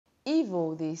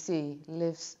Evil, they say,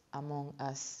 lives among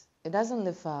us. It doesn't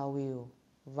live far away,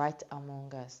 right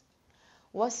among us.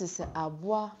 What is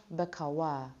abwa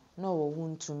bekawa no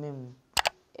won't.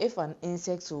 If an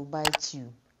insect will bite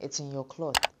you, it's in your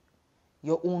cloth.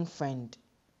 Your own friend.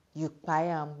 You buy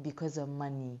him because of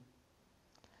money.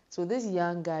 So this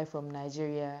young guy from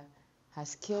Nigeria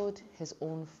has killed his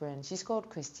own friend. She's called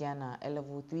Christiana, a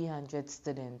level 300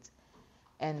 student.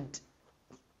 And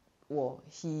well,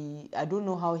 I don't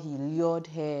know how he lured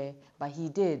her, but he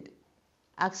did.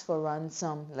 Asked for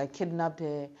ransom, like kidnapped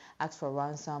her, asked for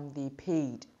ransom, they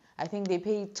paid. I think they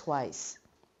paid twice.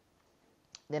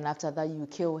 Then after that, you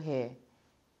kill her.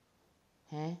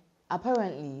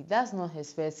 Apparently, that's not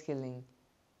his first killing.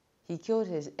 He killed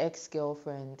his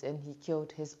ex-girlfriend and he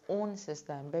killed his own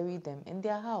sister and buried them in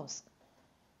their house.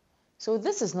 So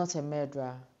this is not a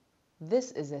murderer.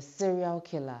 This is a serial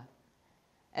killer.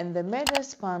 And the murder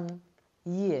span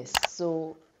years.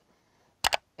 So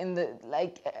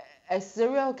a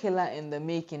serial killer in the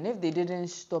making, if they didn't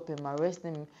stop him, arrest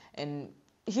him, and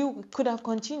he could have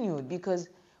continued because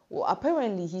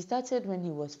apparently he started when he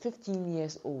was 15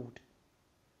 years old.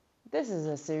 This is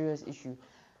a serious issue.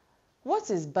 What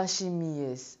is bashing me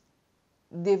is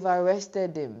they've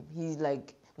arrested him. He's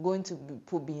like going to be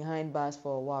put behind bars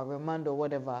for a while, remand or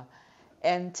whatever.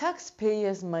 And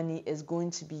taxpayers' money is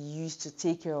going to be used to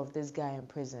take care of this guy in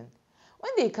prison.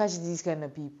 When they catch these kind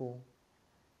of people,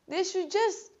 they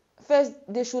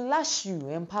should lash you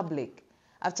in public.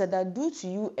 After that, do to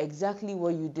you exactly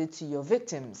what you did to your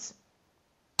victims.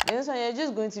 That's why you're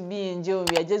just going to be in jail.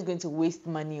 We are just going to waste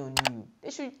money on you. They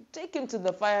should take him to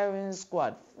the firing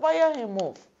squad. Fire him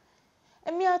off.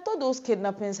 I thought those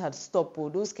kidnappings had stopped, or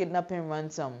those kidnapping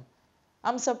ransom.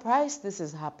 I'm surprised this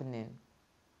is happening.